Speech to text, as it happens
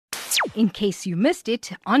in case you missed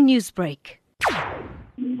it on Newsbreak.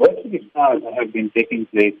 Virtual Iftars have been taking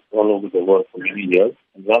place all over the world for many years.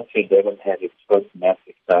 And last year, Durban had its first mass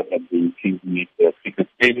Iftar at the King's Mead Cricket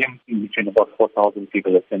Stadium, in which about 4,000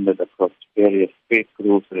 people attended across various faith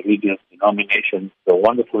groups, religious denominations. It was a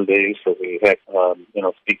wonderful day. So we had,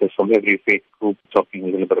 speakers from every faith group talking a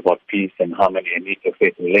little bit about peace and harmony and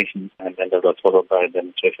interfaith relations. And then that was followed by a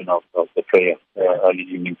demonstration of the prayer, early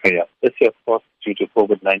evening prayer. This year, of course, due to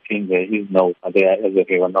COVID-19, as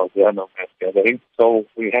everyone knows, there are no mass gatherings. So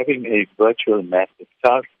we're having a virtual mass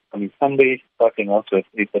Iftar coming Sunday, starting also at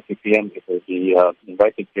 8:30 p.m. It will be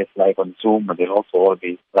invited guests live on Zoom, but they'll also all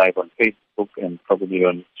be live on Facebook and probably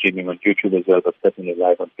on streaming on YouTube as well, but certainly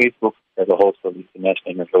live on Facebook. As a host of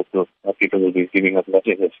international and local people will be giving us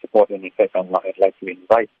messages of support. And in fact, I'd like to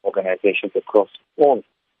invite organizations across all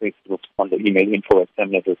faith groups on the email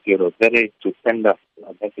info@SAMNET.co.za to send us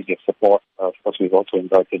a message of support. Of course, we've also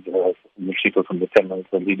invited people from the Tamil,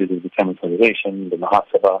 the leaders of the Tamil Federation, the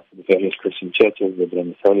Mahasabha, the various Christian churches, the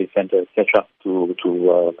Brahmasali Center, etc., to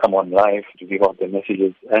come on live, to give out their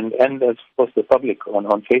messages, and of course the public on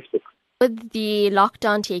Facebook. With the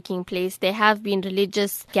lockdown taking place, there have been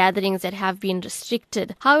religious gatherings that have been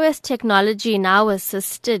restricted. How has technology now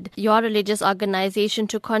assisted your religious organization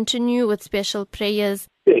to continue with special prayers?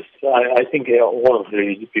 Yes, I think all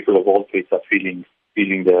religious people of all faiths are feeling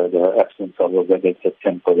the absence of whether it's a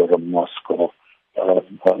temple or a mosque or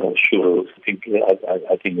shul. I think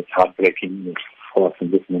it's heartbreaking for us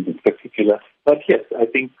in this moment in particular. But yes, I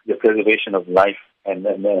think the preservation of life and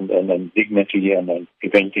dignity and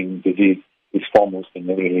preventing disease is foremost in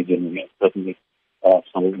every religion, and certainly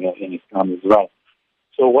in Islam as well.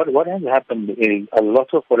 So what has happened is a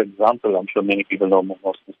lot of, for example, I'm sure many people know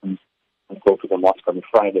most Muslims go to the mosque on a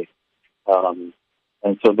Friday.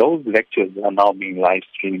 And so those lectures are now being live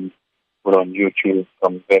streamed, put on YouTube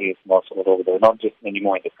from various mosques all over there, not just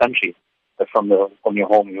anymore in the country, but from your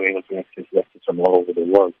home you're able to access lectures from all over the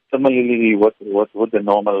world. Similarly, what the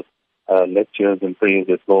normal lectures and prayers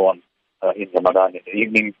that go on in Ramadan in the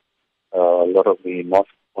evening, a lot of the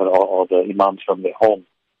mosques or the imams from their home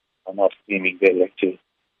are now streaming their lectures,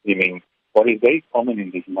 streaming what is very common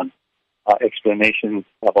in these months. Explanations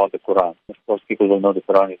about the Quran. Of course, people will know the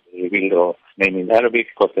Quran is revealed or mainly in Arabic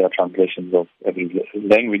because there are translations of every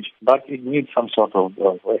language, but it needs some sort of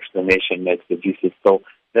explanation, exegesis. So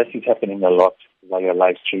that is happening a lot via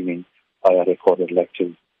live streaming, via recorded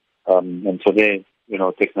lectures. And so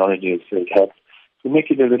technology has helped to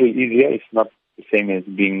make it a little easier. It's not the same as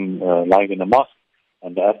being live in a mosque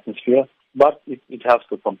and the atmosphere, but it helps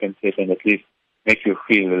to compensate and at least make you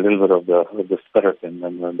feel a little bit of the spirit and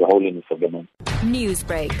the holiness of the month.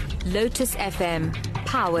 Newsbreak, Lotus FM,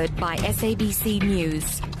 powered by SABC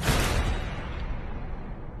News.